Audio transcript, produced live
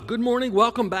Good morning.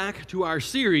 Welcome back to our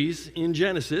series in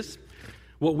Genesis,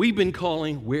 what we've been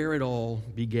calling Where It All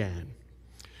Began.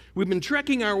 We've been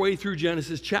trekking our way through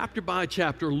Genesis chapter by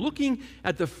chapter, looking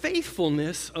at the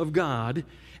faithfulness of God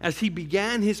as he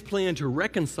began his plan to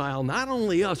reconcile not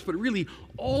only us, but really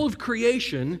all of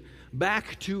creation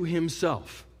back to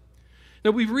himself.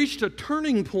 Now, we've reached a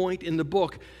turning point in the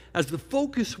book as the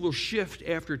focus will shift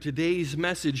after today's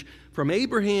message from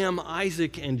Abraham,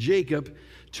 Isaac, and Jacob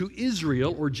to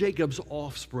Israel, or Jacob's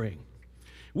offspring.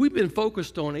 We've been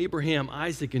focused on Abraham,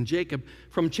 Isaac, and Jacob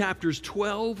from chapters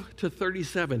 12 to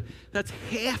 37. That's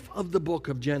half of the book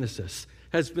of Genesis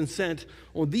has been spent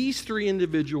on these three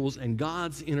individuals and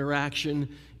God's interaction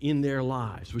in their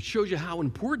lives, which shows you how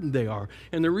important they are,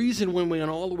 and the reason when we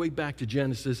went all the way back to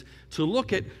Genesis to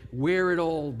look at where it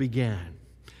all began.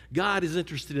 God is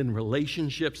interested in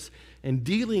relationships and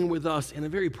dealing with us in a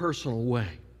very personal way.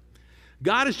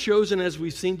 God has chosen, as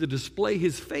we've seen, to display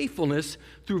his faithfulness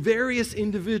through various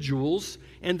individuals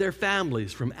and their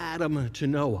families, from Adam to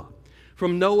Noah,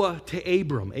 from Noah to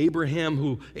Abram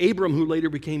who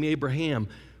later became Abraham,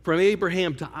 from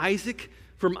Abraham to Isaac,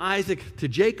 from Isaac to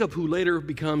Jacob, who later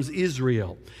becomes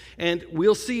Israel. And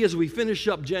we'll see as we finish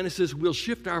up Genesis, we'll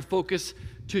shift our focus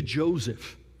to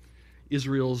Joseph,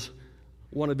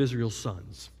 one of Israel's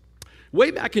sons.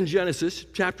 Way back in Genesis,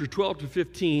 chapter 12 to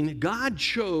 15, God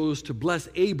chose to bless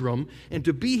Abram and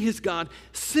to be his God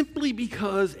simply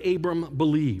because Abram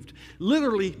believed.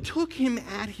 Literally took him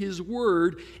at his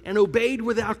word and obeyed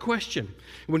without question.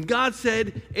 When God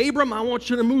said, Abram, I want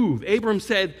you to move, Abram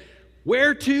said,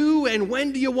 where to and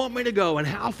when do you want me to go and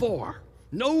how far?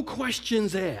 No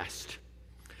questions asked.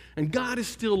 And God is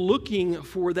still looking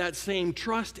for that same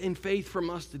trust and faith from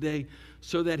us today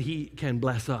so that he can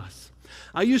bless us.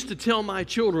 I used to tell my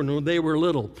children when they were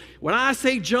little, when I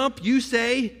say jump, you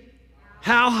say,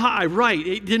 how high? Right,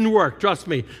 it didn't work, trust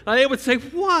me. They would say,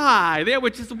 why? They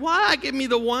would just, why? Give me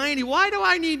the whiny. Why do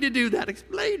I need to do that?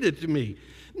 Explain it to me.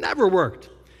 Never worked.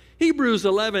 Hebrews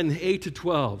 11, 8 to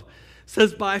 12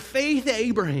 says, by faith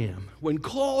Abraham, when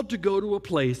called to go to a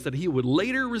place that he would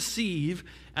later receive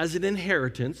as an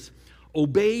inheritance,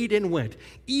 obeyed and went,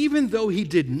 even though he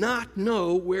did not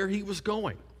know where he was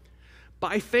going.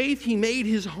 By faith, he made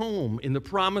his home in the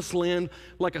promised land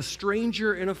like a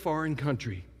stranger in a foreign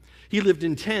country. He lived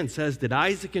in tents, as did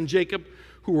Isaac and Jacob,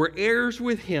 who were heirs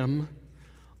with him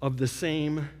of the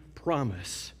same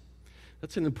promise.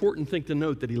 That's an important thing to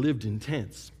note, that he lived in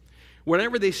tents.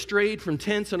 Whenever they strayed from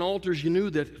tents and altars, you knew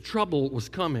that trouble was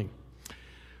coming.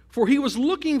 For he was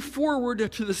looking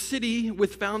forward to the city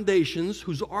with foundations,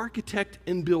 whose architect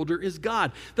and builder is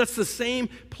God. That's the same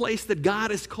place that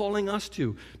God is calling us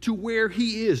to where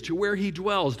he is, to where he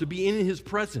dwells, to be in his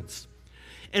presence.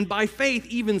 And by faith,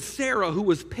 even Sarah, who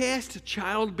was past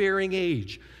childbearing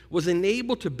age, was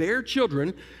enabled to bear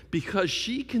children because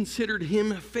she considered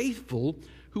him faithful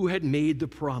who had made the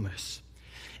promise.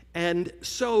 And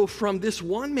so from this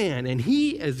one man, and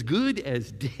he as good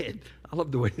as dead. I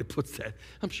love the way it puts that.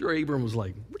 I'm sure Abram was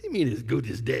like, what do you mean as good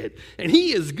as dead? And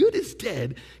he as good as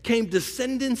dead came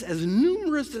descendants as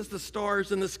numerous as the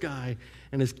stars in the sky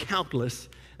and as countless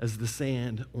as the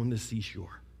sand on the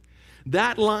seashore.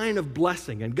 That line of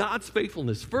blessing and God's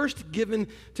faithfulness, first given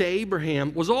to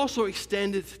Abraham, was also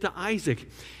extended to Isaac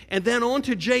and then on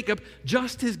to Jacob,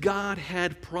 just as God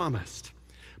had promised.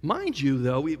 Mind you,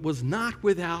 though, it was not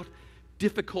without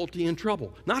difficulty and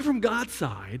trouble. Not from God's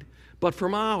side, but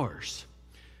from ours.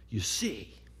 You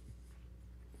see,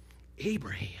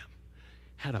 Abraham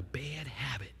had a bad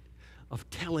habit of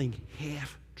telling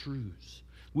half-truths,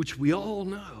 which we all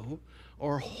know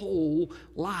are whole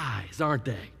lies, aren't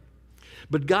they?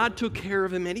 But God took care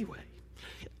of him anyway,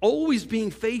 always being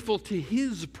faithful to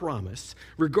his promise,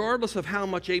 regardless of how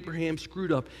much Abraham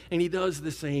screwed up, and he does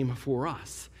the same for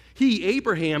us. He,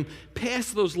 Abraham,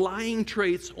 passed those lying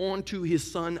traits on to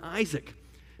his son Isaac.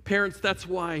 Parents, that's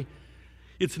why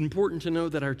it's important to know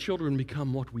that our children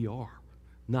become what we are,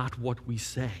 not what we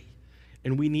say.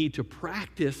 And we need to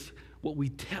practice what we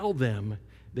tell them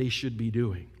they should be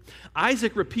doing.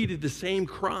 Isaac repeated the same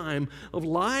crime of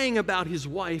lying about his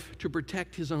wife to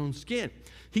protect his own skin.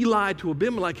 He lied to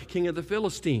Abimelech, king of the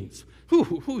Philistines.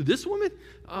 Who, this woman?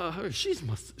 She's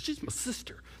my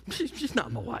sister. She's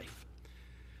not my wife.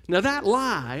 Now, that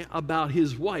lie about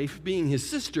his wife being his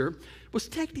sister was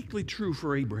technically true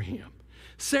for Abraham.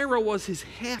 Sarah was his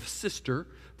half-sister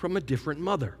from a different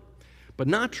mother, but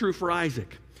not true for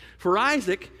Isaac. For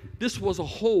Isaac, this was a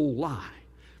whole lie.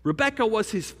 Rebekah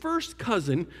was his first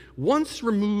cousin, once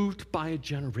removed by a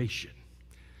generation.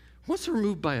 Once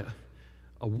removed by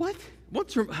a what?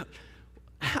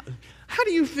 How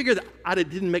do you figure that? It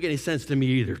didn't make any sense to me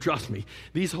either, trust me.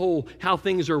 These whole how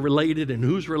things are related and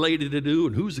who's related to who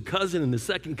and who's a cousin and the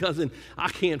second cousin, I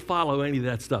can't follow any of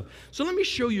that stuff. So let me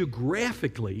show you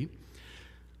graphically,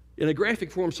 in a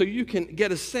graphic form, so you can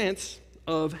get a sense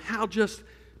of how just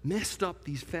messed up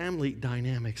these family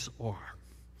dynamics are.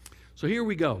 So here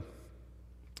we go.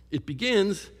 It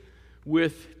begins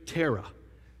with Terah.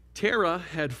 Terah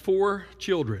had 4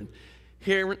 children,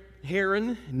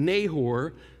 Haran,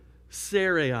 Nahor,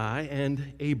 Sarai,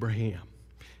 and Abraham.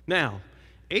 Now,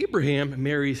 Abraham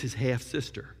marries his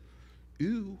half-sister.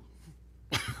 Ooh.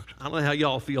 I don't know how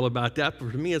y'all feel about that, but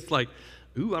for me it's like,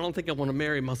 ooh, I don't think I want to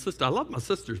marry my sister. I love my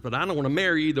sisters, but I don't want to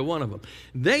marry either one of them.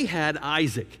 They had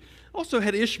Isaac. Also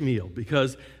had Ishmael,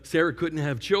 because Sarah couldn't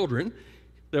have children.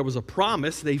 There was a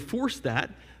promise. They forced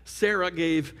that. Sarah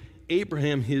gave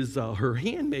Abraham her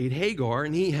handmaid Hagar,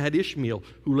 and he had Ishmael,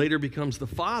 who later becomes the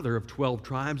father of 12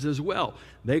 tribes as well.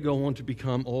 They go on to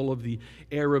become all of the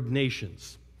Arab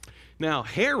nations. Now,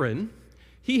 Haran,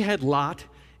 he had Lot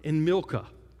and Milcah.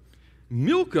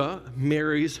 Milcah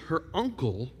marries her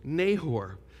uncle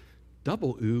Nahor.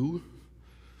 Double ooh.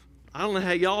 I don't know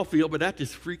how y'all feel, but that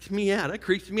just freaks me out. That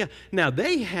creeps me out. Now,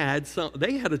 they had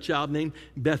a child named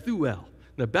Bethuel.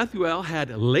 Now, Bethuel had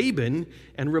Laban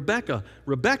and Rebekah.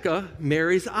 Rebekah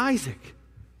marries Isaac.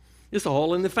 It's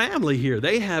all in the family here.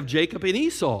 They have Jacob and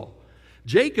Esau.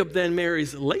 Jacob then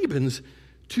marries Laban's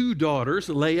 2 daughters,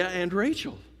 Leah and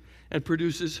Rachel, and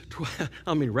produces,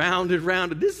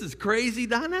 rounded. This is crazy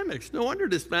dynamics. No wonder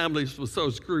this family was so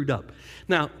screwed up.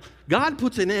 Now, God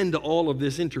puts an end to all of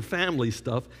this interfamily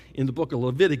stuff in the book of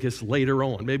Leviticus later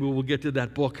on. Maybe we'll get to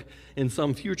that book in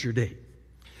some future date.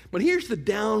 But here's the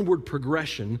downward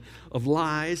progression of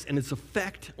lies and its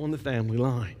effect on the family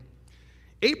line.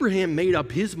 Abraham made up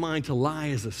his mind to lie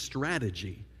as a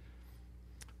strategy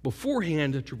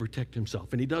beforehand to protect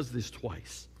himself, and he does this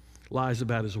twice. Lies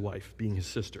about his wife, being his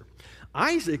sister.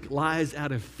 Isaac lies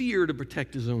out of fear to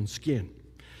protect his own skin.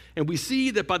 And we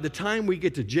see that by the time we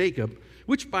get to Jacob,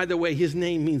 which, by the way, his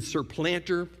name means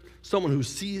supplanter, someone who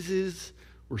seizes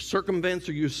or circumvents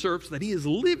or usurps, that he is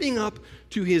living up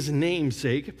to his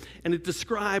namesake, and it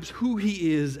describes who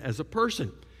he is as a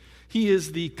person. He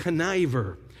is the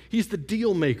conniver. He's the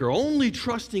deal maker, only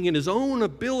trusting in his own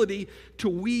ability to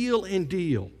wheel and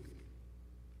deal.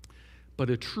 But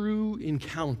a true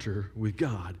encounter with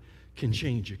God can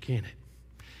change you, can't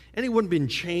it? Anyone been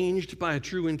changed by a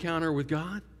true encounter with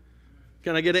God?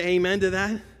 Can I get an amen to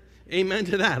that? Amen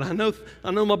to that. I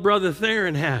know my brother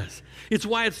Theron has. It's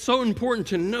why it's so important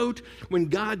to note when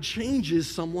God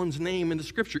changes someone's name in the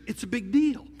Scripture. It's a big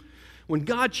deal. When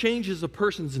God changes a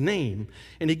person's name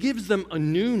and he gives them a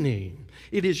new name,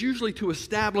 it is usually to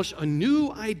establish a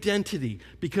new identity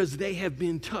because they have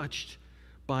been touched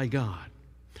by God.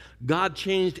 God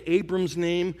changed Abram's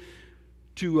name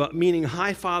to meaning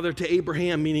high father to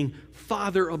Abraham, meaning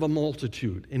father of a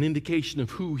multitude, an indication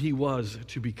of who he was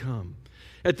to become.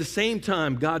 At the same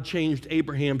time, God changed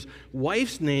Abraham's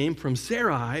wife's name from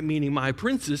Sarai, meaning my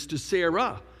princess, to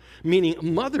Sarah, meaning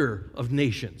mother of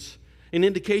nations, an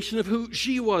indication of who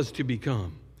she was to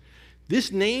become.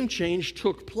 This name change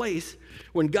took place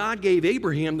when God gave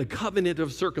Abraham the covenant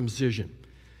of circumcision.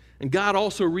 And God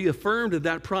also reaffirmed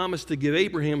that promise to give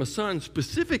Abraham a son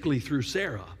specifically through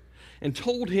Sarah, and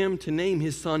told him to name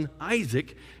his son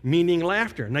Isaac, meaning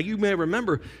laughter. Now, you may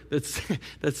remember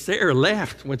that Sarah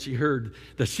laughed when she heard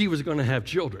that she was going to have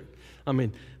children. I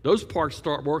mean, those parts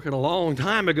start working a long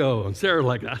time ago, and Sarah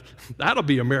like, that'll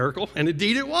be a miracle. And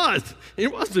indeed it was.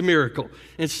 It was a miracle.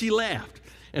 And she laughed.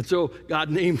 And so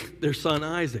God named their son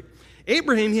Isaac.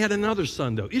 Abraham, he had another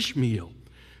son, though, Ishmael,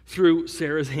 through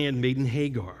Sarah's handmaiden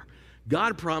Hagar.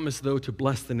 God promised, though, to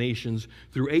bless the nations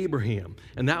through Abraham,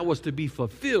 and that was to be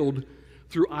fulfilled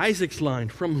through Isaac's line,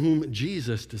 from whom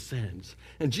Jesus descends.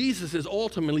 And Jesus is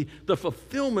ultimately the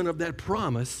fulfillment of that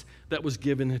promise that was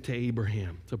given to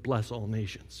Abraham to bless all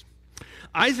nations.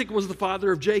 Isaac was the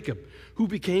father of Jacob, who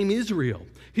became Israel.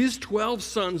 His 12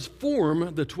 sons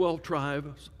form the 12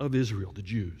 tribes of Israel, the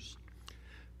Jews.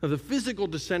 Now, the physical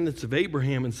descendants of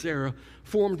Abraham and Sarah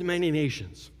formed many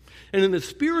nations. And in the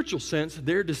spiritual sense,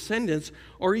 their descendants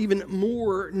are even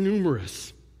more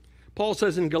numerous. Paul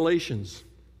says in Galatians,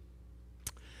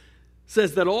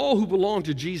 says that all who belong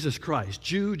to Jesus Christ,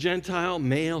 Jew, Gentile,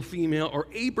 male, female, are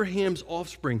Abraham's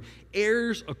offspring,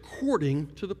 heirs according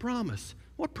to the promise.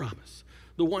 What promise?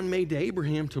 The one made to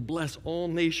Abraham to bless all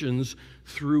nations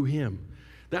through him.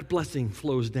 That blessing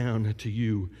flows down to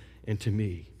you and to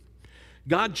me.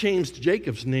 God changed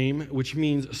Jacob's name, which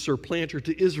means supplanter,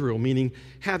 to Israel, meaning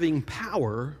having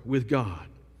power with God.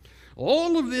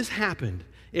 All of this happened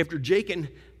after Jacob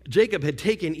Jacob had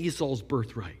taken Esau's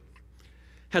birthright,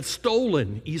 had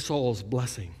stolen Esau's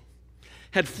blessing,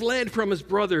 had fled from his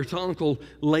brother to Uncle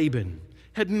Laban,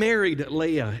 had married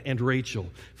Leah and Rachel,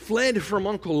 fled from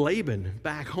Uncle Laban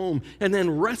back home, and then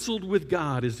wrestled with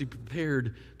God as he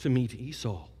prepared to meet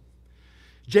Esau.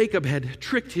 Jacob had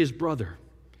tricked his brother,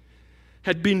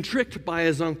 had been tricked by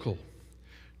his uncle,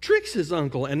 tricks his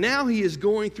uncle, and now he is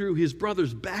going through his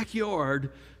brother's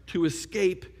backyard to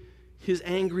escape his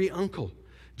angry uncle.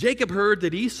 Jacob heard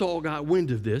that Esau got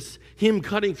wind of this, him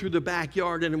cutting through the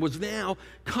backyard, and was now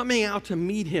coming out to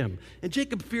meet him. And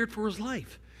Jacob feared for his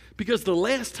life, because the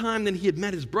last time that he had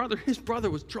met his brother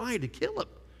was trying to kill him.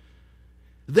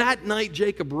 That night,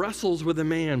 Jacob wrestles with a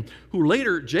man who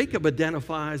later Jacob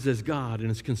identifies as God and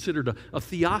is considered a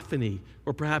theophany,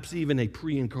 or perhaps even a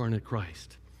pre-incarnate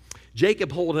Christ.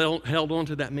 Jacob held on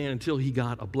to that man until he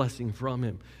got a blessing from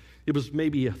him. It was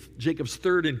maybe Jacob's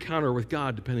third encounter with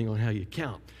God, depending on how you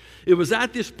count. It was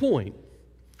at this point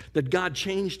that God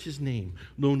changed his name.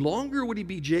 No longer would he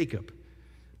be Jacob,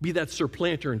 be that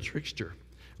supplanter and trickster.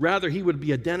 Rather, he would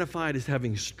be identified as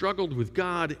having struggled with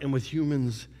God and with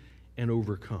humans and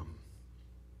overcome.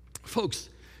 Folks,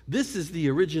 this is the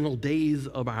original days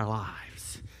of our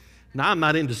lives. Now, I'm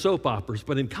not into soap operas,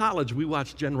 but in college, we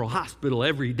watched General Hospital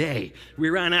every day. We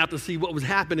ran out to see what was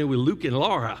happening with Luke and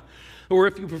Laura. Or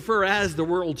if you prefer As the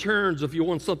World Turns, if you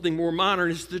want something more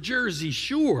modern, it's the Jersey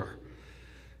Shore.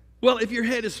 Well, if your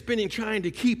head is spinning trying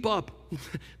to keep up,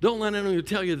 don't let anyone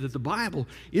tell you that the Bible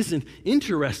isn't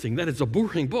interesting, that it's a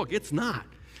boring book. It's not.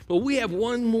 But we have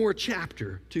one more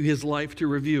chapter to his life to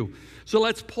review. So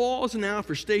let's pause now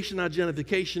for station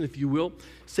identification, if you will.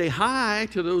 Say hi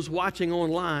to those watching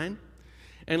online,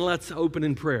 and let's open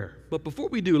in prayer. But before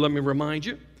we do, let me remind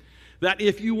you that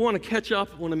if you want to catch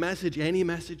up on a message, any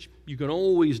message, you can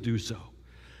always do so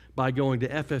by going to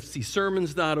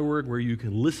ffcsermons.org, where you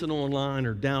can listen online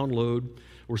or download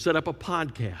or set up a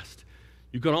podcast.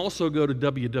 You can also go to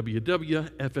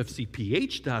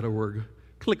www.ffcph.org,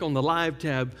 click on the Live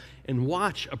tab, and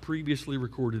watch a previously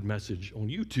recorded message on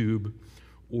YouTube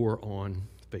or on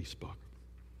Facebook.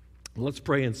 Let's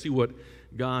pray and see what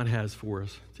God has for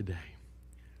us today.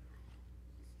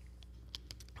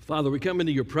 Father, we come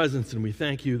into your presence and we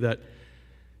thank you that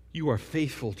you are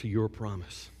faithful to your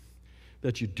promise,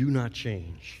 that you do not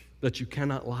change, that you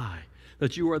cannot lie,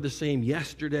 that you are the same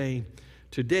yesterday,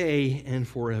 today, and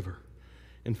forever.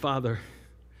 And Father,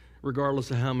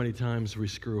 regardless of how many times we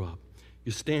screw up,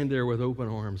 you stand there with open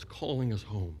arms, calling us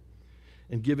home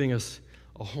and giving us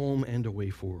a home and a way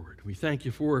forward. We thank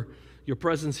you for your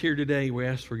presence here today. We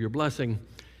ask for your blessing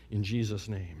in Jesus'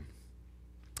 name.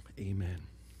 Amen.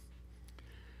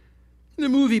 In the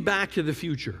movie Back to the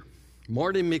Future,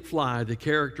 Marty McFly, the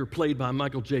character played by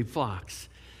Michael J. Fox,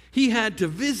 he went to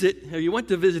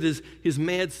visit his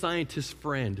mad scientist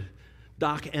friend,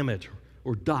 Doc Emmett,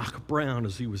 or Doc Brown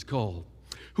as he was called,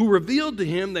 who revealed to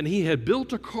him that he had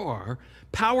built a car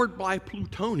powered by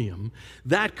plutonium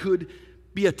that could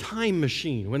be a time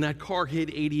machine when that car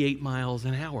hit 88 miles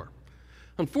an hour.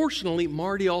 Unfortunately,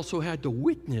 Marty also had to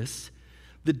witness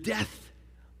the death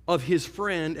of his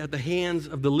friend at the hands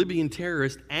of the Libyan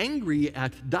terrorist, angry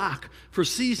at Doc for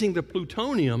seizing the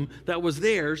plutonium that was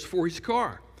theirs for his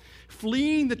car.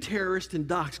 Fleeing the terrorist in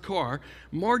Doc's car,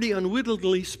 Marty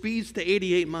unwittingly speeds to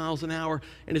 88 miles an hour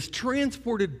and is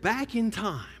transported back in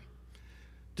time.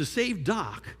 To save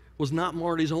Doc was not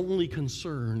Marty's only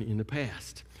concern in the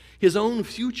past. His own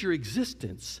future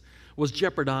existence was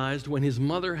jeopardized when his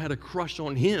mother had a crush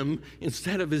on him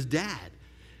instead of his dad.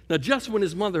 Now, just when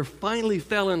his mother finally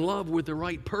fell in love with the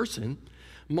right person,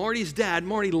 Marty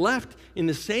left in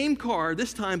the same car,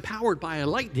 this time powered by a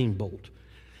lightning bolt.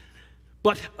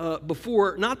 But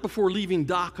not before leaving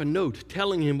Doc a note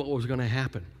telling him what was going to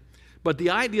happen. But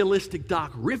the idealistic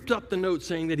Doc ripped up the note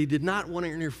saying that he did not want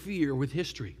to interfere with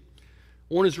history.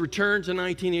 On his return to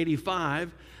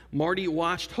 1985, Marty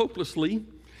watched hopelessly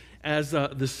as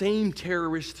the same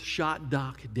terrorist shot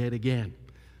Doc dead again.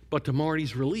 But to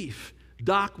Marty's relief,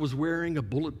 Doc was wearing a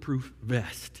bulletproof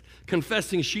vest,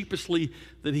 confessing sheepishly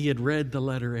that he had read the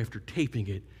letter after taping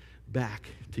it back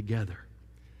together.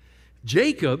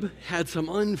 Jacob had some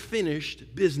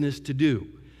unfinished business to do,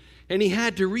 and he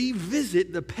had to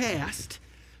revisit the past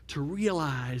to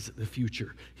realize the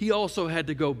future. He also had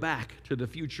to go back to the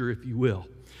future, if you will.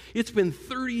 It's been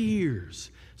 30 years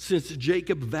since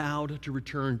Jacob vowed to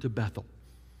return to Bethel,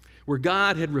 where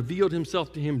God had revealed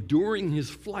himself to him during his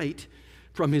flight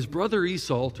from his brother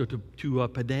Esau to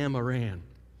Paddan Aram.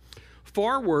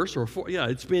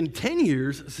 It's been 10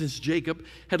 years since Jacob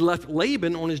had left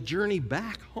Laban on his journey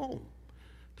back home,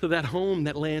 to that home,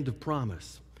 that land of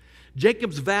promise.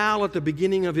 Jacob's vow at the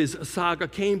beginning of his saga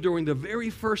came during the very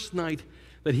first night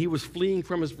that he was fleeing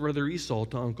from his brother Esau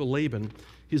to Uncle Laban,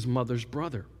 his mother's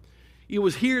brother. It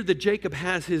was here that Jacob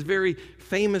has his very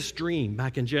famous dream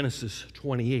back in Genesis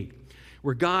 28,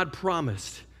 where God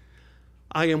promised,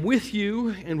 I am with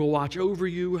you and will watch over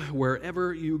you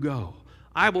wherever you go.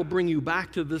 I will bring you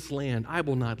back to this land. I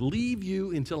will not leave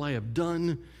you until I have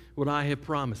done what I have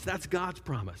promised. That's God's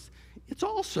promise. It's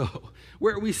also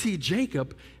where we see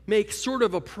Jacob make sort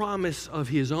of a promise of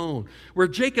his own, where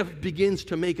Jacob begins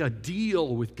to make a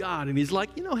deal with God. And he's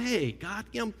like, hey, God,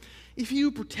 if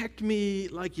you protect me,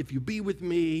 like if you be with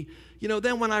me,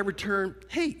 then when I return,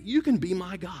 hey, you can be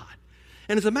my God.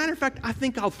 And as a matter of fact, I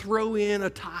think I'll throw in a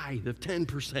tithe of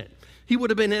 10%. He would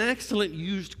have been an excellent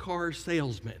used car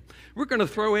salesman. We're going to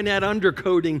throw in that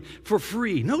undercoating for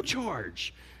free, no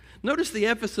charge. Notice the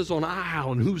emphasis on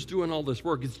 "I'll" and who's doing all this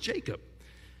work. It's Jacob.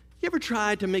 You ever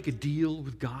tried to make a deal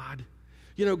with God?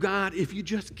 God, if you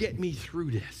just get me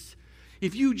through this,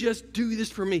 if you just do this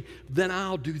for me, then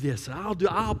I'll do this.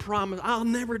 I'll promise I'll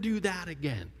never do that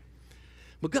again.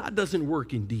 But God doesn't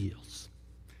work in deals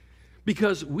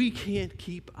because we can't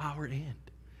keep our end.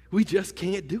 We just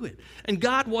can't do it. And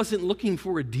God wasn't looking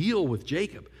for a deal with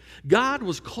Jacob. God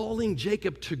was calling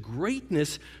Jacob to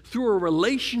greatness through a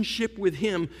relationship with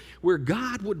him where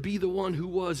God would be the one who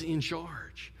was in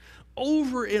charge.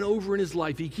 Over and over in his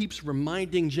life, he keeps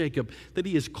reminding Jacob that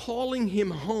he is calling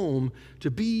him home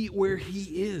to be where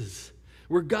he is,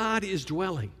 where God is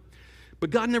dwelling. But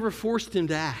God never forced him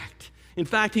to act. In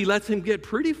fact, he lets him get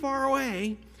pretty far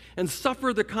away and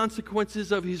suffer the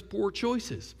consequences of his poor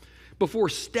choices before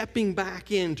stepping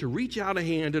back in to reach out a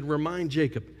hand and remind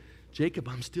Jacob,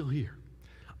 I'm still here.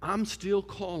 I'm still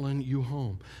calling you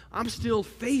home. I'm still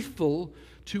faithful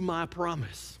to my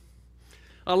promise.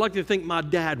 I like to think my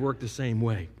dad worked the same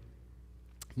way.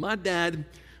 My dad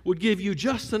would give you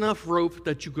just enough rope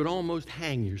that you could almost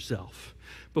hang yourself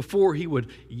before he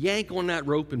would yank on that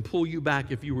rope and pull you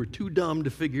back if you were too dumb to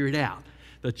figure it out,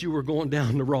 that you were going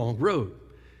down the wrong road.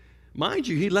 Mind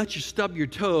you, he'd let you stub your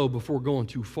toe before going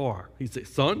too far. He'd say,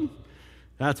 son,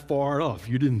 that's far enough.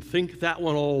 You didn't think that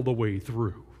one all the way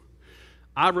through.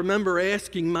 I remember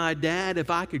asking my dad if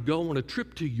I could go on a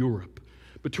trip to Europe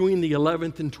between the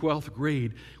 11th and 12th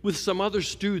grade with some other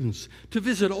students to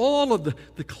visit all of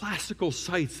the classical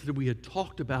sites that we had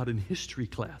talked about in history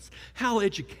class, how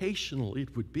educational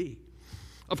it would be.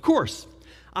 Of course,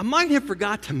 I might have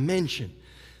forgot to mention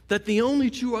that the only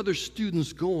two other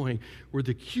students going were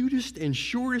the cutest and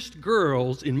shortest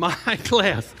girls in my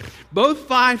class, both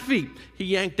 5 feet. He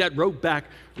yanked that rope back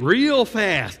real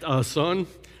fast. Son,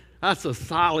 that's a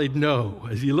solid no,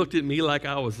 as he looked at me like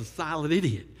I was a solid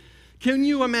idiot. Can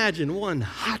you imagine one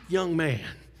hot young man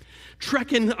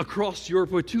trekking across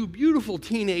Europe with two beautiful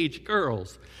teenage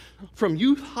girls from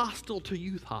youth hostel to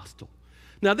youth hostel?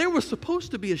 Now, there was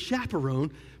supposed to be a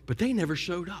chaperone, but they never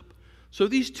showed up. So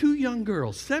these two young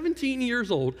girls, 17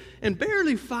 years old and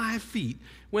barely 5 feet,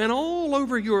 went all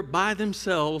over Europe by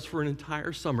themselves for an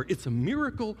entire summer. It's a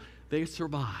miracle they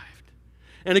survived.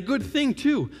 And a good thing,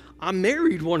 too. I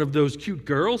married one of those cute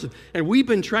girls, and we've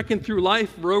been trekking through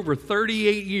life for over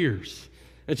 38 years.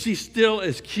 And she's still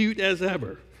as cute as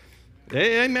ever.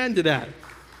 Amen to that.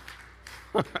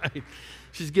 All right.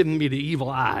 She's giving me the evil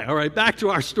eye. All right, back to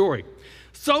our story.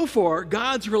 So far,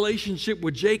 God's relationship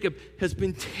with Jacob has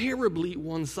been terribly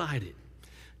one-sided.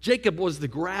 Jacob was the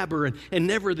grabber and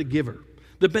never the giver,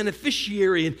 the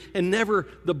beneficiary and never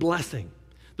the blessing,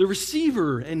 the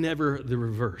receiver and never the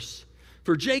reverse.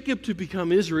 For Jacob to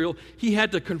become Israel, he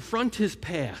had to confront his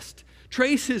past,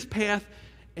 trace his path,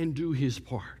 and do his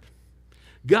part.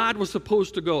 Jacob was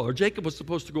supposed to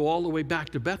go all the way back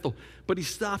to Bethel, but he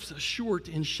stops short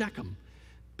in Shechem.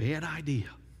 Bad idea.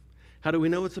 How do we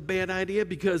know it's a bad idea?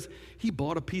 Because he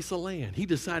bought a piece of land. He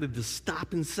decided to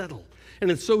stop and settle. And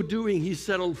in so doing, he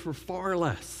settled for far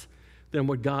less than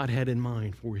what God had in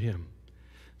mind for him.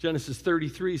 Genesis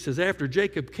 33 says, after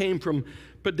Jacob came from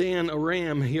Padan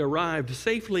Aram, he arrived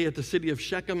safely at the city of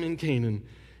Shechem in Canaan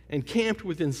and camped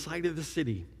within sight of the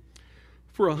city.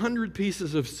 For 100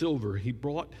 pieces of silver he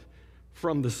brought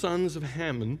from the sons of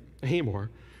Hamor,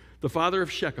 the father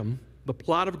of Shechem, the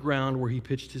plot of ground where he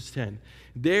pitched his tent.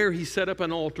 There he set up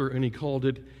an altar and he called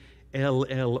it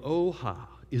El-Eloha,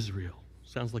 Israel.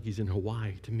 Sounds like he's in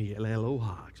Hawaii to me,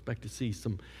 El-Eloha. Expect to see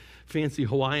some fancy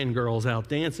Hawaiian girls out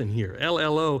dancing here.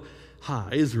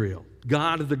 El-Eloha, Israel.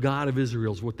 God, the God of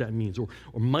Israel is what that means. Or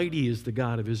mighty is the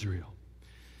God of Israel.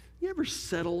 You ever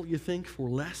settle, you think, for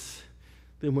less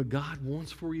than what God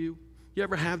wants for you? You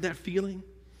ever have that feeling?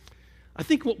 I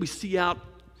think what we see out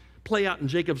play out in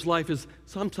Jacob's life is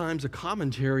sometimes a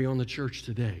commentary on the church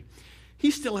today. He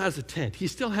still has a tent. He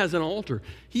still has an altar.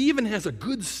 He even has a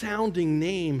good-sounding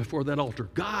name for that altar,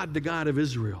 God, the God of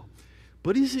Israel.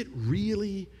 But is it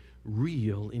really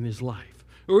real in his life?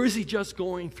 Or is he just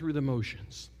going through the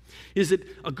motions? Is it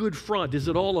a good front? Is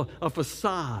it all a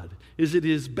facade? Is it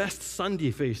his best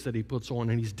Sunday face that he puts on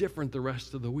and he's different the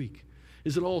rest of the week?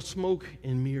 Is it all smoke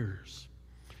and mirrors?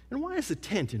 And why is a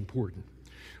tent important?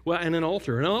 Well, and an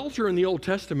altar. An altar in the Old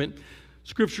Testament,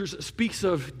 Scriptures speaks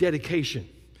of dedication,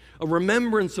 a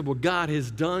remembrance of what God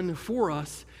has done for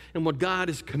us and what God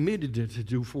is committed to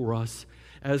do for us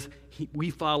as we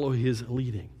follow his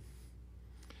leading.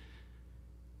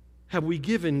 Have we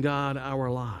given God our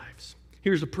lives?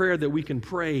 Here's a prayer that we can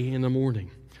pray in the morning.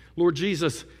 Lord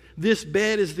Jesus, this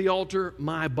bed is the altar,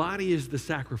 my body is the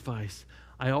sacrifice.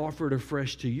 I offer it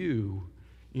afresh to you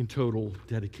in total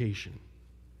dedication.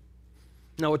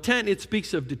 Now, a tent, it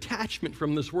speaks of detachment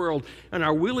from this world and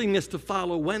our willingness to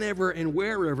follow whenever and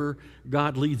wherever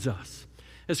God leads us.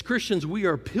 As Christians, we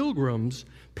are pilgrims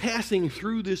passing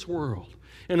through this world.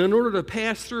 And in order to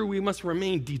pass through, we must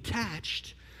remain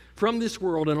detached from this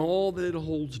world and all that it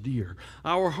holds dear.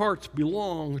 Our hearts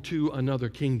belong to another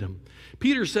kingdom.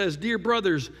 Peter says, "Dear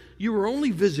brothers, you are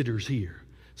only visitors here,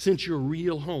 since your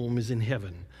real home is in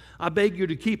heaven. I beg you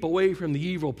to keep away from the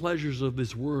evil pleasures of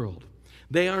this world.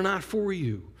 They are not for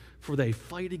you, for they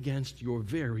fight against your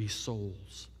very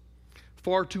souls."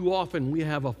 Far too often we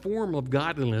have a form of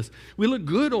godliness. We look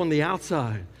good on the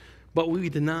outside, but we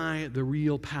deny the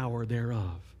real power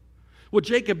thereof. What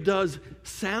Jacob does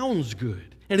sounds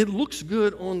good, and it looks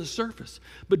good on the surface.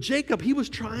 But Jacob, he was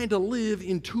trying to live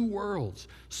in two worlds,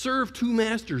 serve two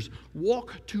masters,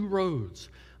 walk two roads.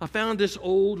 I found this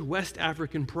old West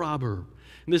African proverb.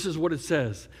 And this is what it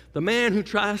says: "The man who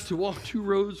tries to walk two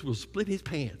roads will split his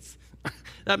pants."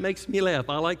 That makes me laugh.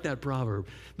 I like that proverb.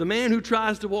 The man who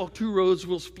tries to walk two roads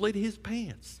will split his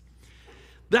pants.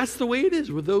 That's the way it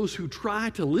is with those who try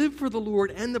to live for the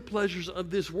Lord and the pleasures of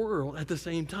this world at the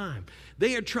same time.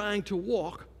 They are trying to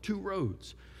walk two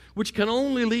roads, which can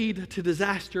only lead to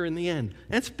disaster in the end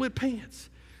and split pants.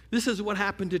 This is what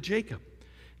happened to Jacob.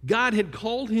 God had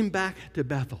called him back to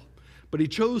Bethel, but he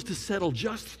chose to settle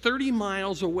just 30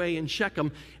 miles away in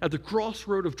Shechem at the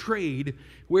crossroad of trade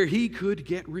where he could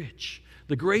get rich.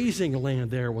 The grazing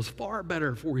land there was far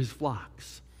better for his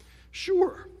flocks.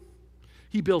 Sure,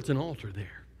 he built an altar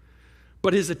there,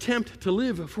 but his attempt to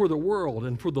live for the world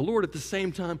and for the Lord at the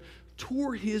same time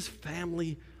tore his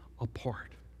family apart.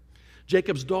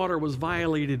 Jacob's daughter was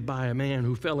violated by a man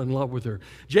who fell in love with her.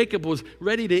 Jacob was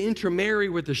ready to intermarry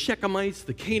with the Shechemites,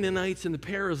 the Canaanites, and the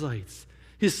Perizzites.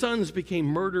 His sons became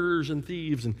murderers and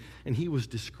thieves, and he was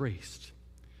disgraced.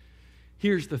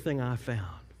 Here's the thing I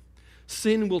found.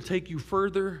 Sin will take you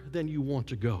further than you want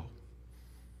to go,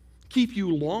 keep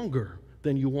you longer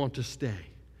than you want to stay,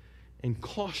 and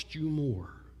cost you more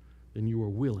than you are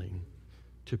willing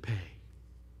to pay.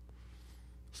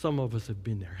 Some of us have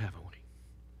been there, haven't we?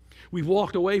 We've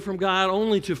walked away from God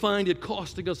only to find it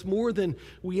costing us more than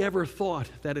we ever thought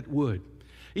that it would.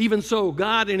 Even so,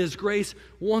 God in his grace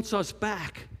wants us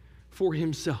back for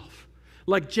himself.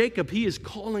 Like Jacob, he is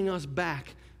calling us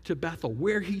back to Bethel,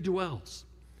 where he dwells.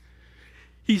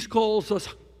 He calls us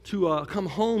to come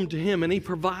home to him, and he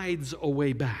provides a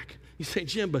way back. You say,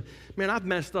 "Jim, but man, I've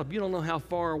messed up. You don't know how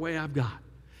far away I've got.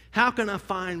 How can I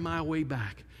find my way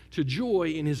back to joy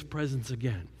in his presence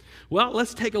again?" Well,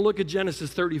 let's take a look at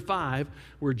Genesis 35,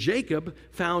 where Jacob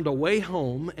found a way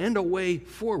home and a way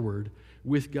forward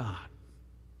with God.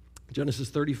 Genesis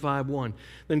 35:1.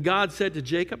 Then God said to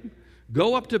Jacob,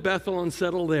 "Go up to Bethel and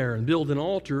settle there and build an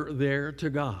altar there to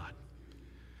God,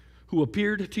 who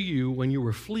appeared to you when you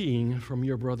were fleeing from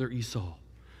your brother Esau."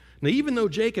 Now, even though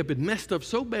Jacob had messed up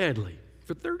so badly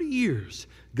for 30 years,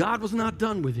 God was not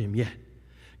done with him yet.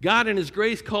 God in his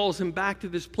grace calls him back to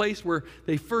this place where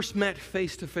they first met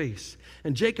face to face.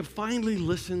 And Jacob finally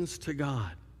listens to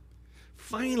God.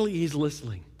 Finally, he's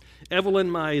listening. Evelyn,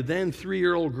 my then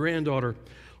 3-year-old granddaughter,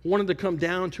 wanted to come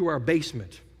down to our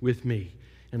basement with me.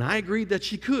 And I agreed that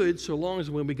she could, so long as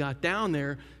when we got down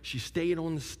there, she stayed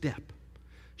on the step.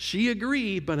 She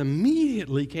agreed, but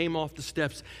immediately came off the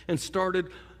steps and started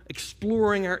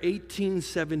exploring our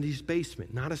 1870s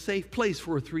basement. Not a safe place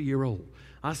for a 3-year-old.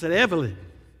 I said, Evelyn,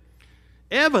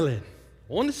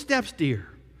 on the steps, dear.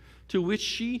 To which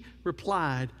she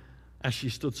replied, as she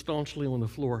stood staunchly on the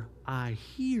floor, "I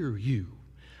hear you."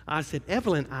 I said,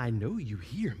 "Evelyn, I know you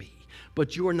hear me,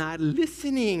 but you're not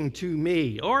listening to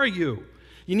me, are you?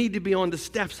 You need to be on the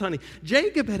steps, honey."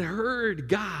 Jacob had heard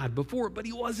God before, but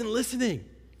he wasn't listening.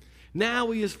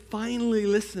 Now he is finally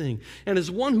listening. And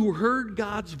as one who heard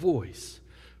God's voice,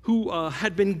 who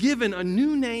had been given a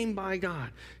new name by God,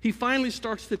 he finally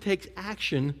starts to take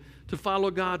action to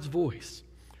follow God's voice.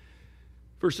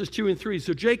 Verses 2 and 3,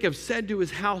 so Jacob said to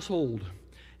his household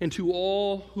and to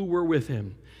all who were with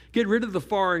him, get rid of the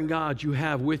foreign gods you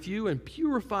have with you and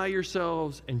purify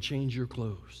yourselves and change your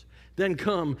clothes. Then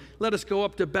come, let us go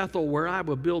up to Bethel, where I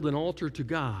will build an altar to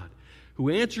God, who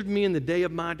answered me in the day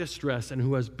of my distress and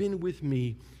who has been with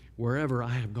me wherever I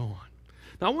have gone.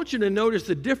 Now, I want you to notice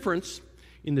the difference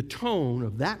in the tone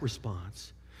of that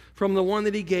response from the one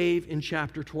that he gave in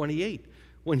chapter 28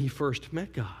 when he first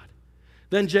met God.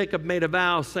 Then Jacob made a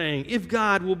vow, saying, if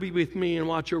God will be with me and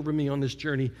watch over me on this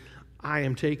journey I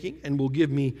am taking, and will give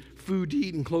me food to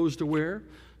eat and clothes to wear,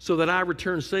 so that I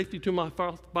return safely to my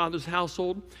father's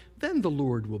household, then the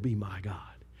Lord will be my God.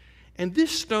 And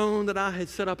this stone that I had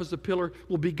set up as a pillar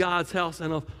will be God's house,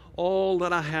 and of all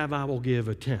that I have I will give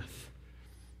a tenth.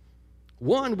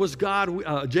 One was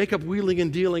Jacob wheeling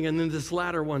and dealing, and then this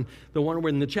latter one, the one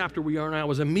in the chapter we are now,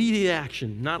 was immediate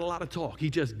action, not a lot of talk. He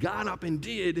just got up and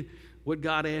did what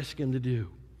God asked him to do.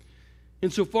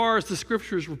 Insofar as the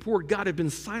scriptures report, God had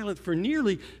been silent for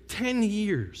nearly 10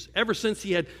 years, ever since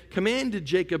he had commanded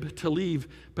Jacob to leave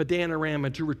Padan Aram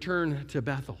and to return to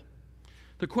Bethel.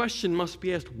 The question must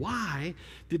be asked, why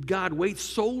did God wait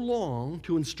so long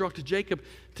to instruct Jacob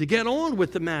to get on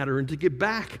with the matter and to get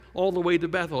back all the way to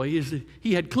Bethel?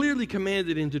 He had clearly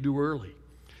commanded him to do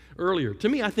earlier. To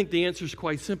me, I think the answer is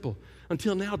quite simple.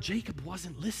 Until now, Jacob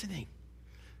wasn't listening.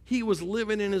 He was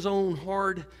living in his own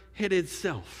hard-headed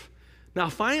self. Now,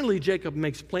 finally, Jacob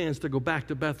makes plans to go back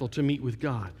to Bethel to meet with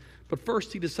God. But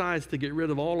first, he decides to get rid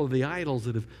of all of the idols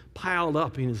that have piled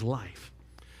up in his life.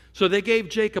 So they gave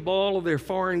Jacob all of their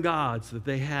foreign gods that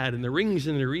they had and the rings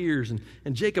in their ears,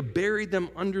 and Jacob buried them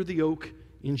under the oak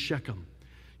in Shechem.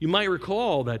 You might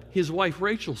recall that his wife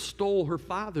Rachel stole her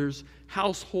father's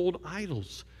household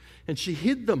idols, and she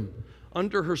hid them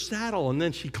under her saddle, and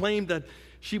then she claimed that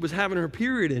she was having her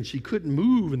period and she couldn't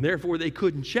move, and therefore they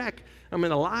couldn't check. I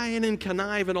mean, lying and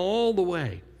conniving all the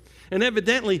way. And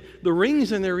evidently, the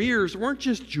rings in their ears weren't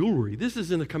just jewelry. This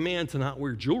isn't a command to not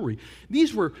wear jewelry.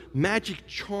 These were magic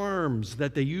charms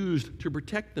that they used to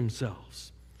protect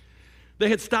themselves. They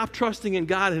had stopped trusting in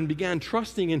God and began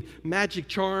trusting in magic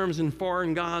charms and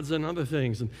foreign gods and other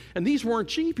things. And these weren't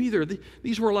cheap either.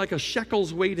 These were like a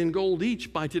shekel's weight in gold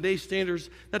each. By today's standards,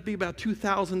 that'd be about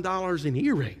 $2,000 an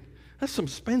earring. That's some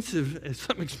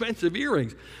expensive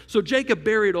earrings. So Jacob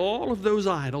buried all of those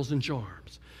idols and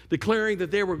charms, declaring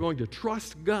that they were going to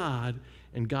trust God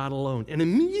and God alone. And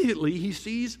immediately he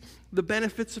sees the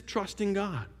benefits of trusting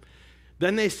God.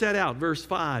 Then they set out, verse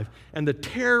 5, and the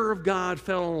terror of God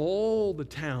fell on all the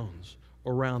towns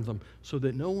around them, so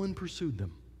that no one pursued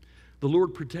them. The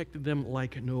Lord protected them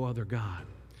like no other God.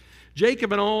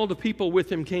 Jacob and all the people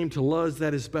with him came to Luz,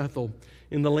 that is Bethel,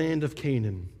 in the land of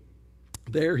Canaan.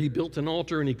 There he built an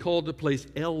altar, and he called the place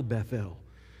El Bethel,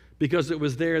 because it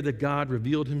was there that God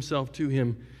revealed himself to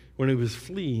him when he was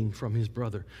fleeing from his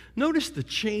brother. Notice the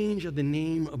change of the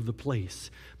name of the place.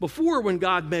 Before, when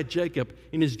God met Jacob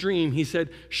in his dream, he said,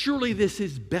 surely this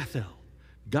is Bethel,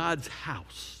 God's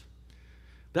house.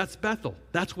 That's Bethel.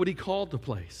 That's what he called the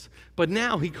place. But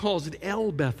now he calls it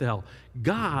El Bethel,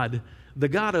 God, the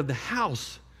God of the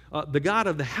house, the God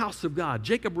of the house of God.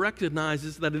 Jacob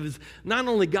recognizes that it is not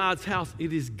only God's house,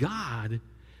 it is God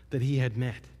that he had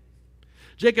met.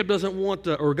 Jacob doesn't want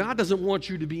to, or God doesn't want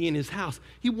you to be in his house.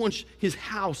 He wants his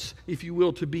house, if you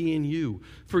will, to be in you.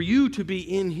 For you to be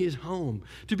in his home,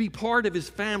 to be part of his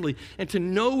family, and to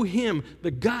know him, the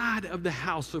God of the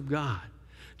house of God.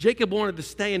 Jacob wanted to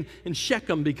stay in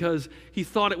Shechem because he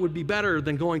thought it would be better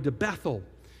than going to Bethel.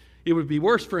 It would be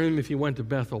worse for him if he went to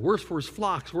Bethel, worse for his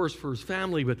flocks, worse for his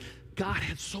family, but God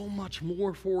had so much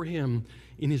more for him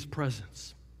in his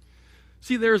presence.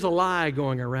 See, there's a lie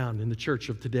going around in the church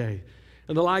of today.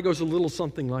 And the lie goes a little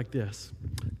something like this.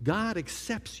 God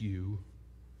accepts you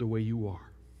the way you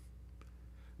are.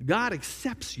 God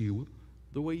accepts you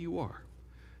the way you are.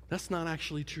 That's not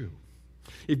actually true.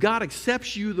 If God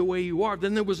accepts you the way you are,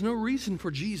 then there was no reason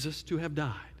for Jesus to have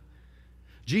died.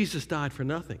 Jesus died for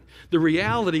nothing. The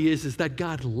reality is that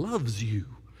God loves you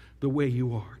the way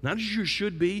you are. Not as you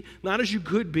should be, not as you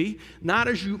could be, not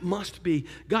as you must be.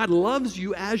 God loves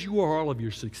you as you are, all of your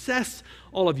success,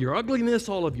 all of your ugliness,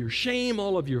 all of your shame,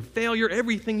 all of your failure,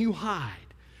 everything you hide.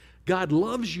 God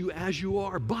loves you as you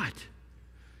are, but,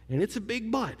 and it's a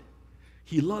big but,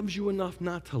 he loves you enough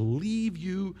not to leave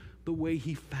you the way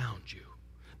he found you.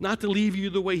 Not to leave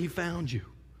you the way he found you.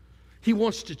 He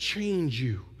wants to change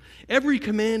you. Every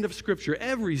command of Scripture,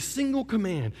 every single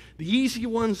command, the easy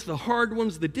ones, the hard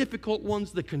ones, the difficult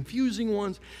ones, the confusing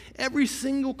ones, every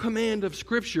single command of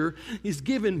Scripture is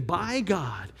given by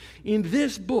God in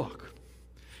this book,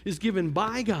 is given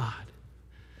by God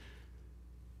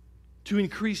to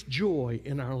increase joy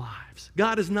in our lives.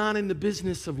 God is not in the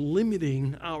business of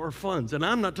limiting our funds. And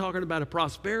I'm not talking about a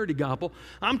prosperity gospel.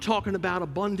 I'm talking about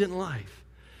abundant life.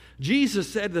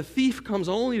 Jesus said, the thief comes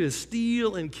only to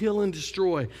steal and kill and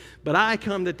destroy, but I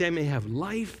come that they may have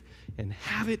life and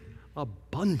have it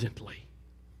abundantly.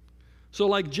 So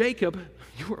like Jacob,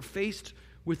 you are faced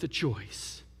with a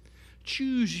choice.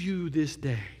 Choose you this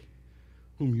day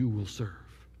whom you will serve.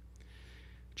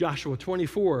 Joshua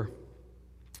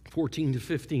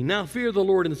 24:14-15. Now fear the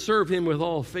Lord and serve him with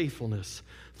all faithfulness.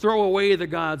 Throw away the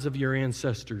gods of your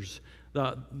ancestors,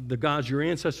 the gods your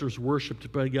ancestors worshipped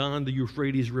beyond the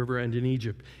Euphrates River and in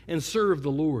Egypt, and serve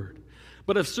the Lord.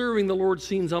 But if serving the Lord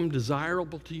seems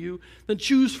undesirable to you, then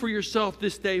choose for yourself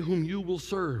this day whom you will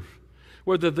serve,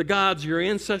 whether the gods your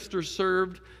ancestors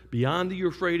served beyond the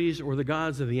Euphrates or the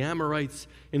gods of the Amorites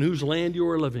in whose land you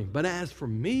are living. But as for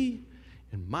me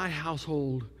and my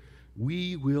household,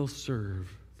 we will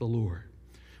serve the Lord.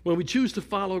 When we choose to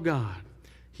follow God,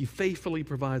 he faithfully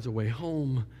provides a way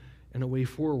home and a way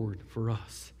forward for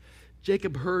us.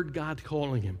 Jacob heard God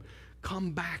calling him,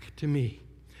 come back to me.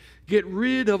 Get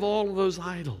rid of all of those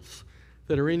idols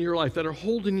that are in your life, that are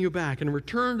holding you back, and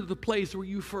return to the place where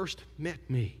you first met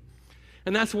me.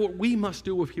 And that's what we must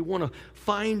do if we want to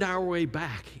find our way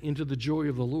back into the joy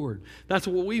of the Lord. That's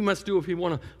what we must do if we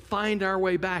want to find our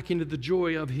way back into the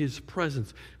joy of his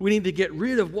presence. We need to get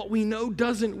rid of what we know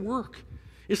doesn't work.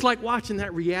 It's like watching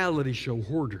that reality show,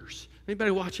 Hoarders.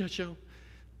 Anybody watch that show?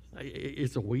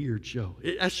 It's a weird show.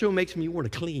 That show makes me want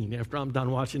to clean after I'm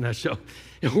done watching that show.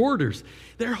 And Hoarders,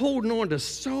 they're holding on to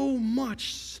so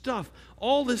much stuff,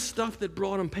 all this stuff that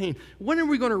brought them pain. When are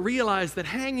we going to realize that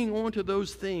hanging on to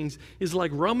those things is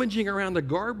like rummaging around the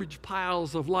garbage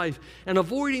piles of life and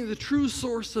avoiding the true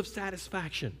source of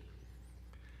satisfaction?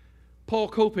 Paul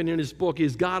Copan, in his book,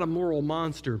 Is God a Moral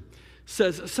Monster?,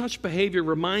 says such behavior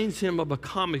reminds him of a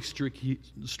comic strip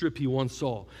he once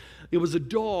saw. It was a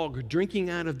dog drinking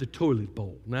out of the toilet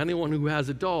bowl. Now, anyone who has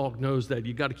a dog knows that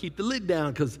you got to keep the lid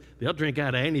down because they'll drink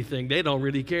out of anything. They don't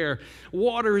really care.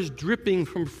 Water is dripping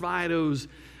from Fido's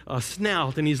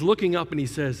snout, and he's looking up and he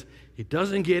says, it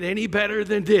doesn't get any better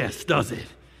than this, does it?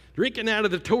 Drinking out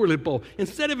of the toilet bowl.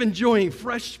 Instead of enjoying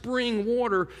fresh spring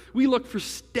water, we look for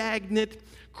stagnant,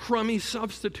 crummy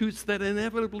substitutes that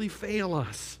inevitably fail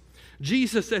us.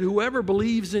 Jesus said, whoever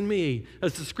believes in me,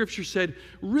 as the scripture said,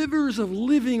 rivers of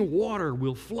living water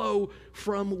will flow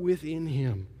from within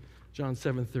him. John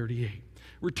 7:38.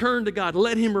 Return to God.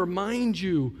 Let him remind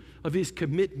you of his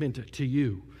commitment to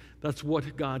you. That's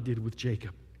what God did with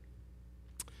Jacob.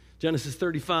 Genesis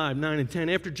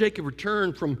 35:9-10. After Jacob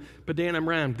returned from Padan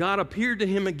Aram, God appeared to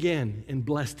him again and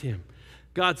blessed him.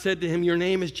 God said to him, your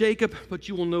name is Jacob, but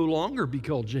you will no longer be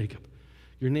called Jacob.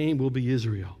 Your name will be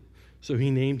Israel. So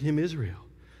he named him Israel.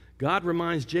 God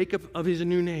reminds Jacob of his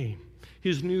new name,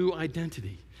 his new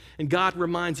identity. And God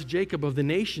reminds Jacob of the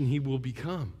nation he will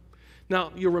become.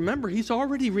 Now, you'll remember, he's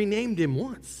already renamed him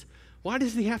once. Why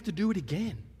does he have to do it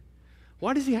again?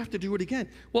 Why does he have to do it again?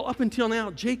 Well, up until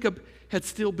now, Jacob had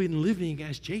still been living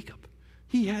as Jacob.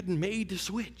 He hadn't made the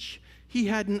switch. He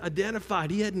hadn't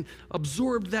identified. He hadn't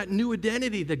absorbed that new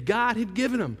identity that God had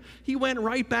given him. He went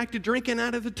right back to drinking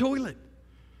out of the toilet,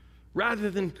 rather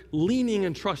than leaning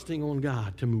and trusting on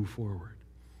God to move forward.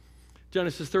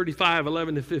 Genesis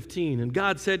 35:11-15. And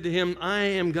God said to him, I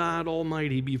am God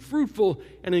Almighty. Be fruitful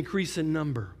and increase in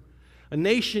number. A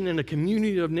nation and a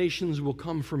community of nations will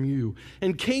come from you,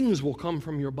 and kings will come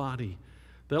from your body.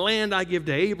 The land I give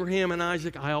to Abraham and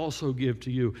Isaac, I also give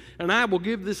to you. And I will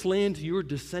give this land to your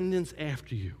descendants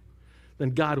after you.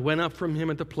 Then God went up from him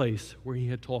at the place where he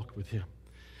had talked with him.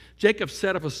 Jacob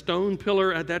set up a stone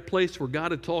pillar at that place where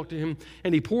God had talked to him,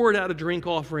 and he poured out a drink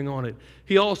offering on it.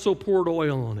 He also poured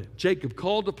oil on it. Jacob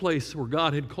called the place where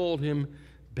God had called him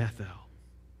Bethel.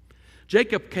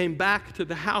 Jacob came back to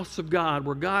the house of God,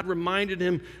 where God reminded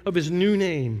him of his new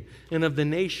name and of the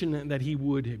nation that he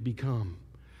would become.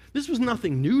 This was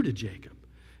nothing new to Jacob.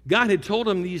 God had told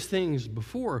him these things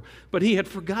before, but he had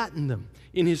forgotten them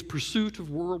in his pursuit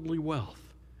of worldly wealth.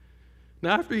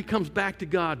 Now, after he comes back to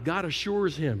God, God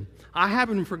assures him, I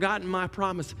haven't forgotten my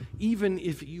promise, even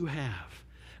if you have.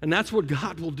 And that's what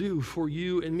God will do for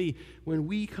you and me when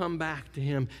we come back to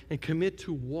him and commit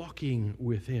to walking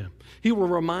with him. He will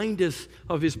remind us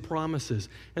of his promises,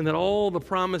 and that all the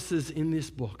promises in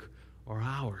this book are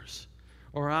ours.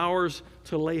 are ours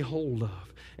to lay hold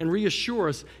of and reassure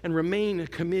us and remain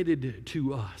committed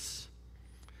to us.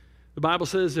 The Bible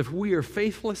says if we are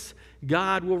faithless,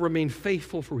 God will remain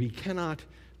faithful, for he cannot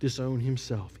disown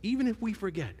himself. Even if we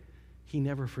forget, he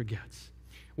never forgets.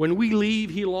 When we leave,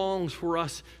 he longs for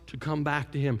us to come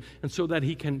back to him, and so that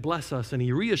he can bless us, and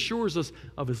he reassures us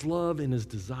of his love and his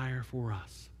desire for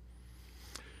us.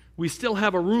 We still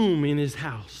have a room in his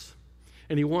house,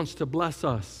 and he wants to bless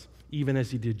us even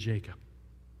as he did Jacob.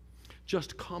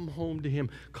 Just come home to him.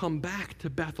 Come back to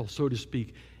Bethel, so to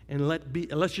speak, and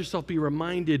let yourself be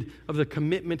reminded of the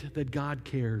commitment that God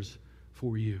cares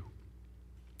for you.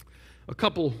 A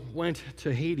couple went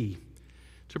to Haiti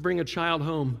to bring a child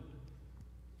home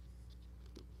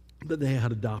that they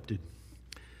had adopted.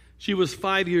 She was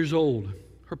 5 years old.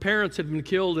 Her parents had been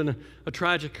killed in a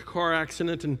tragic car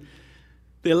accident, and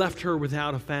they left her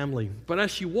without a family. But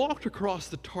as she walked across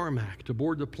the tarmac to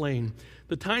board the plane,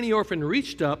 the tiny orphan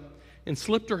reached up and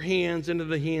slipped her hands into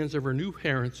the hands of her new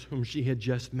parents, whom she had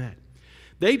just met.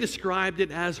 They described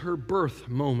it as her birth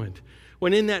moment,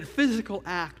 when in that physical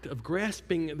act of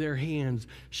grasping their hands,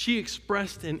 she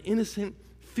expressed an innocent,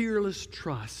 fearless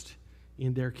trust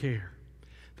in their care.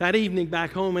 That evening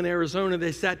back home in Arizona,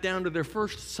 they sat down to their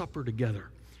first supper together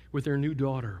with their new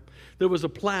daughter. There was a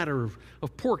platter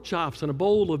of pork chops and a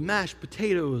bowl of mashed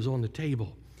potatoes on the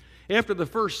table. After the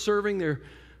first serving,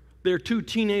 their two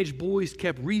teenage boys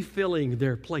kept refilling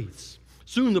their plates.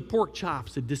 Soon the pork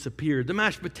chops had disappeared. The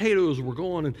mashed potatoes were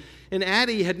gone, and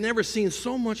Addie had never seen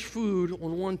so much food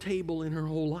on one table in her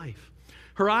whole life.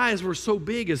 Her eyes were so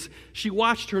big as she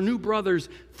watched her new brothers,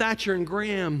 Thatcher and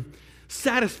Graham,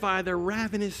 satisfy their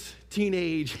ravenous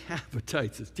teenage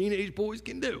appetites, as teenage boys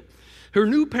can do. Her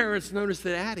new parents noticed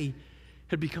that Addie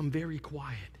had become very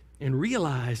quiet and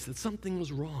realized that something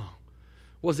was wrong.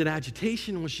 Was it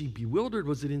agitation? Was she bewildered?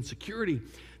 Was it insecurity?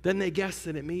 Then they guessed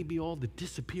that it may be all the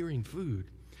disappearing food.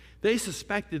 They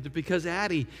suspected that because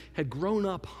Addie had grown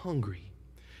up hungry,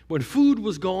 when food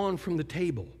was gone from the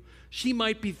table, she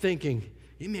might be thinking,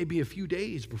 it may be a few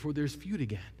days before there's food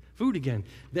again.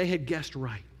 They had guessed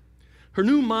right. Her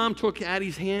new mom took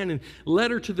Addie's hand and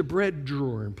led her to the bread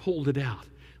drawer and pulled it out,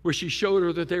 where she showed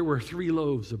her that there were 3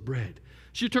 loaves of bread.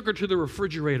 She took her to the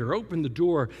refrigerator, opened the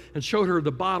door, and showed her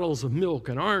the bottles of milk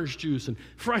and orange juice and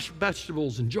fresh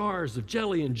vegetables and jars of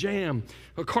jelly and jam,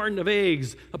 a carton of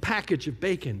eggs, a package of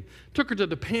bacon. Took her to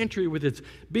the pantry with its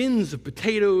bins of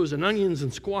potatoes and onions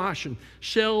and squash and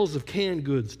shells of canned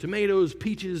goods, tomatoes,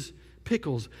 peaches,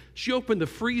 pickles. She opened the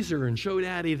freezer and showed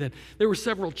Addie that there were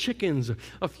several chickens,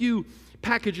 a few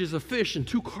packages of fish, and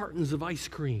 2 cartons of ice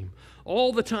cream.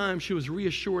 All the time she was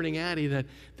reassuring Addie that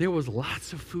there was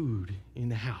lots of food in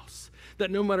the house, that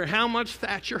no matter how much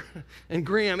Thatcher and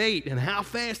Graham ate and how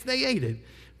fast they ate it,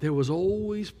 there was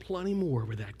always plenty more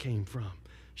where that came from.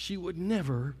 She would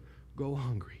never go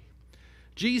hungry.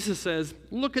 Jesus says,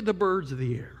 look at the birds of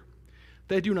the air.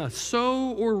 They do not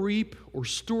sow or reap or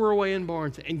store away in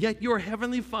barns, and yet your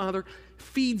heavenly Father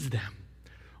feeds them.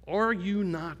 Are you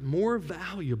not more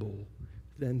valuable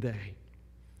than they?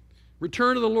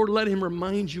 Return to the Lord. Let him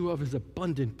remind you of his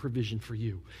abundant provision for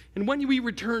you. And when we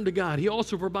return to God, he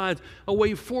also provides a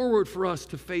way forward for us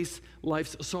to face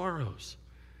life's sorrows.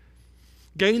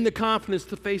 Gain the confidence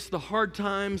to face the hard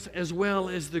times as well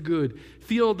as the good.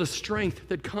 Feel the strength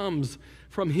that comes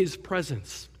from his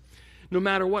presence, no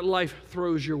matter what life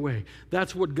throws your way.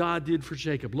 That's what God did for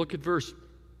Jacob. Look at verse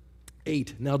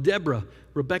 8. Now Deborah,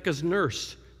 Rebekah's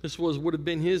nurse, this would have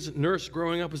been his nurse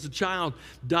growing up as a child,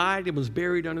 died and was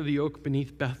buried under the oak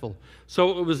beneath Bethel.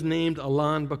 So it was named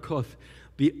Allon Bacuth,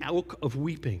 the oak of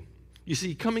weeping. You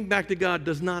see, coming back to God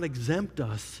does not exempt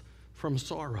us from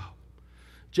sorrow.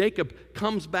 Jacob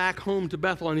comes back home to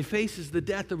Bethel, and he faces the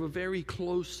death of a very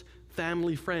close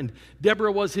family friend.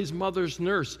 Deborah was his mother's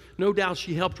nurse. No doubt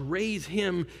she helped raise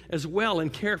him as well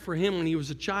and care for him when he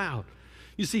was a child.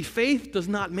 You see, faith does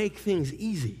not make things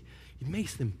easy. It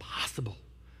makes them possible,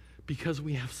 because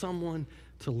we have someone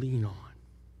to lean on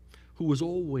who is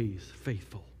always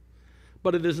faithful.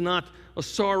 But it is not a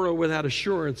sorrow without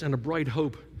assurance and a bright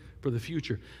hope for the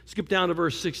future. Skip down to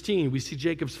verse 16. We see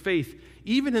Jacob's faith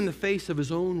even in the face of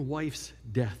his own wife's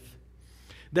death.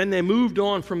 Then they moved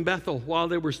on from Bethel. While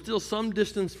they were still some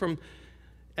distance from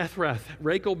Ephrath,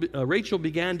 Rachel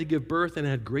began to give birth and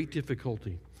had great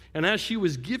difficulty. And as she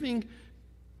was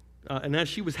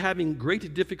having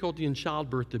great difficulty in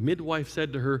childbirth, the midwife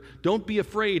said to her, "Don't be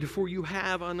afraid, for you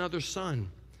have another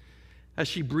son." As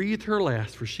she breathed her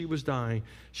last, for she was dying,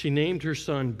 she named her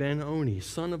son Ben-Oni,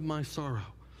 son of my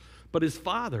sorrow. But his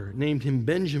father named him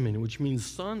Benjamin, which means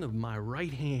son of my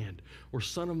right hand, or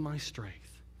son of my strength.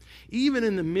 Even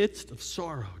in the midst of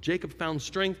sorrow, Jacob found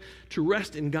strength to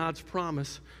rest in God's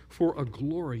promise for a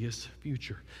glorious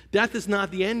future. Death is not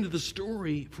the end of the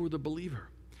story for the believer.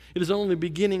 It is only the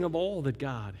beginning of all that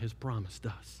God has promised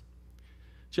us.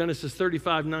 Genesis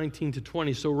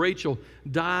 35:19-20. So Rachel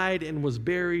died and was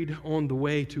buried on the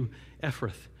way to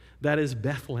Ephrath, that is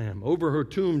Bethlehem. Over her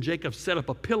tomb, Jacob set up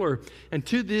a pillar, and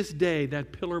to this day,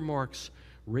 that pillar marks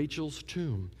Rachel's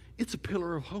tomb. It's a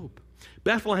pillar of hope.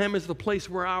 Bethlehem is the place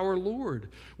where our Lord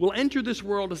will enter this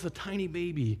world as a tiny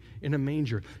baby in a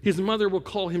manger. His mother will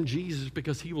call him Jesus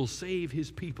because he will save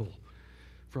his people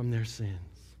from their sins.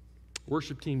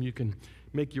 Worship team, you can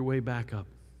make your way back up.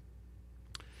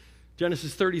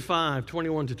 Genesis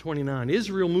 35:21-29.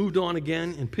 Israel moved on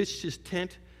again and pitched his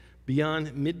tent beyond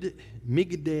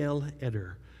Migdal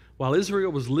Eder. While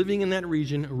Israel was living in that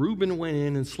region, Reuben went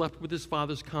in and slept with his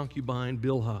father's concubine,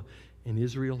 Bilhah, and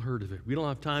Israel heard of it. We don't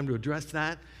have time to address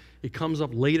that. It comes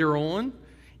up later on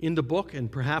in the book,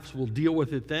 and perhaps we'll deal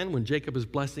with it then when Jacob is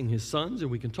blessing his sons, and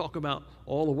we can talk about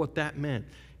all of what that meant.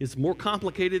 It's more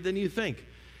complicated than you think.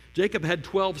 Jacob had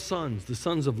 12 sons, the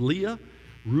sons of Leah,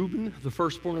 Reuben, the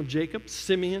firstborn of Jacob,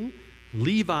 Simeon,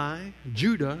 Levi,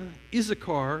 Judah,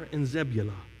 Issachar, and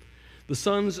Zebulun. The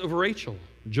sons of Rachel,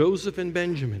 Joseph and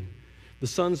Benjamin. The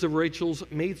sons of Rachel's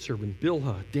maidservant,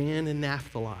 Bilhah, Dan, and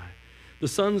Naphtali. The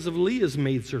sons of Leah's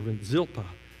maidservant, Zilpah,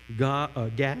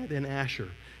 Gad, and Asher.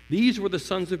 These were the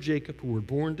sons of Jacob who were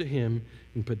born to him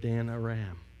in Padan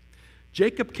Aram.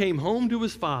 Jacob came home to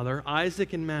his father,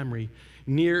 Isaac and Mamre,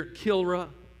 near Kilrah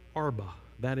Arba,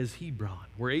 that is Hebron,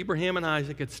 where Abraham and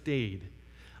Isaac had stayed.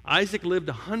 Isaac lived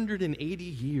 180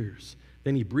 years.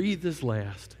 Then he breathed his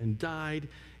last and died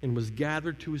and was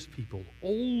gathered to his people,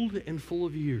 old and full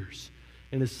of years.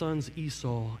 And his sons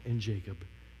Esau and Jacob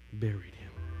buried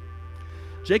him.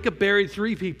 Jacob buried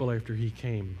 3 people after he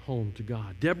came home to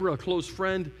God: Deborah, a close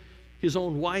friend, his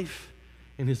own wife,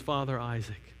 and his father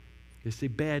Isaac. They say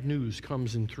bad news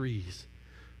comes in threes.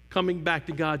 Coming back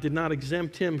to God did not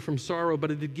exempt him from sorrow, but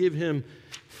it did give him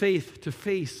faith to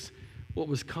face what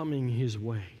was coming his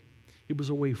way. It was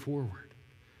a way forward.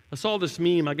 I saw this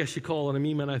meme, I guess you call it a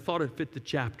meme, and I thought it fit the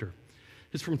chapter.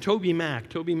 It's from Toby Mac.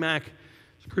 Toby Mac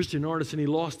is a Christian artist, and he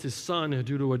lost his son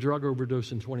due to a drug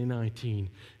overdose in 2019.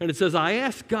 And it says, "I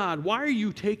asked God, why are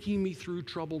you taking me through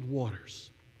troubled waters?"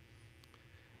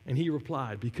 And he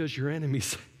replied, "Because your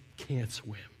enemies can't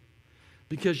swim.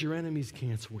 Because your enemies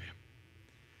can't swim.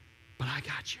 But I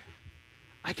got you.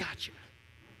 I got you."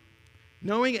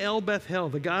 Knowing El Bethel,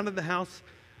 the God of the house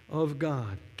of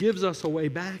God, gives us a way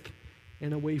back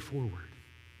and a way forward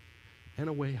and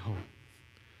a way home.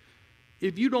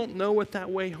 If you don't know what that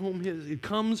way home is, it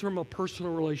comes from a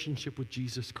personal relationship with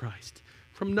Jesus Christ,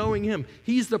 from knowing him.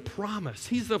 He's the promise.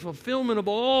 He's the fulfillment of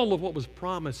all of what was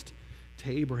promised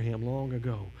to Abraham long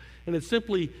ago. And it's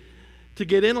simply, to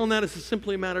get in on that, it's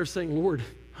simply a matter of saying, "Lord,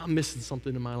 I'm missing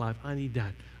something in my life. I need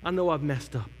that. I know I've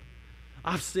messed up.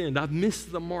 I've sinned. I've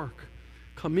missed the mark.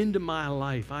 Come into my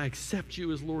life. I accept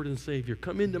you as Lord and Savior.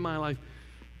 Come into my life.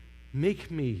 Make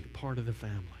me part of the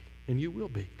family." And you will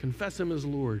be. Confess him as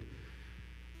Lord.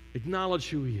 Acknowledge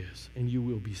who he is, and you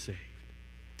will be saved.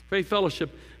 Faith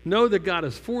Fellowship, know that God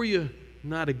is for you,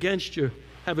 not against you.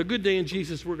 Have a good day in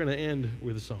Jesus. We're going to end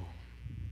with a song.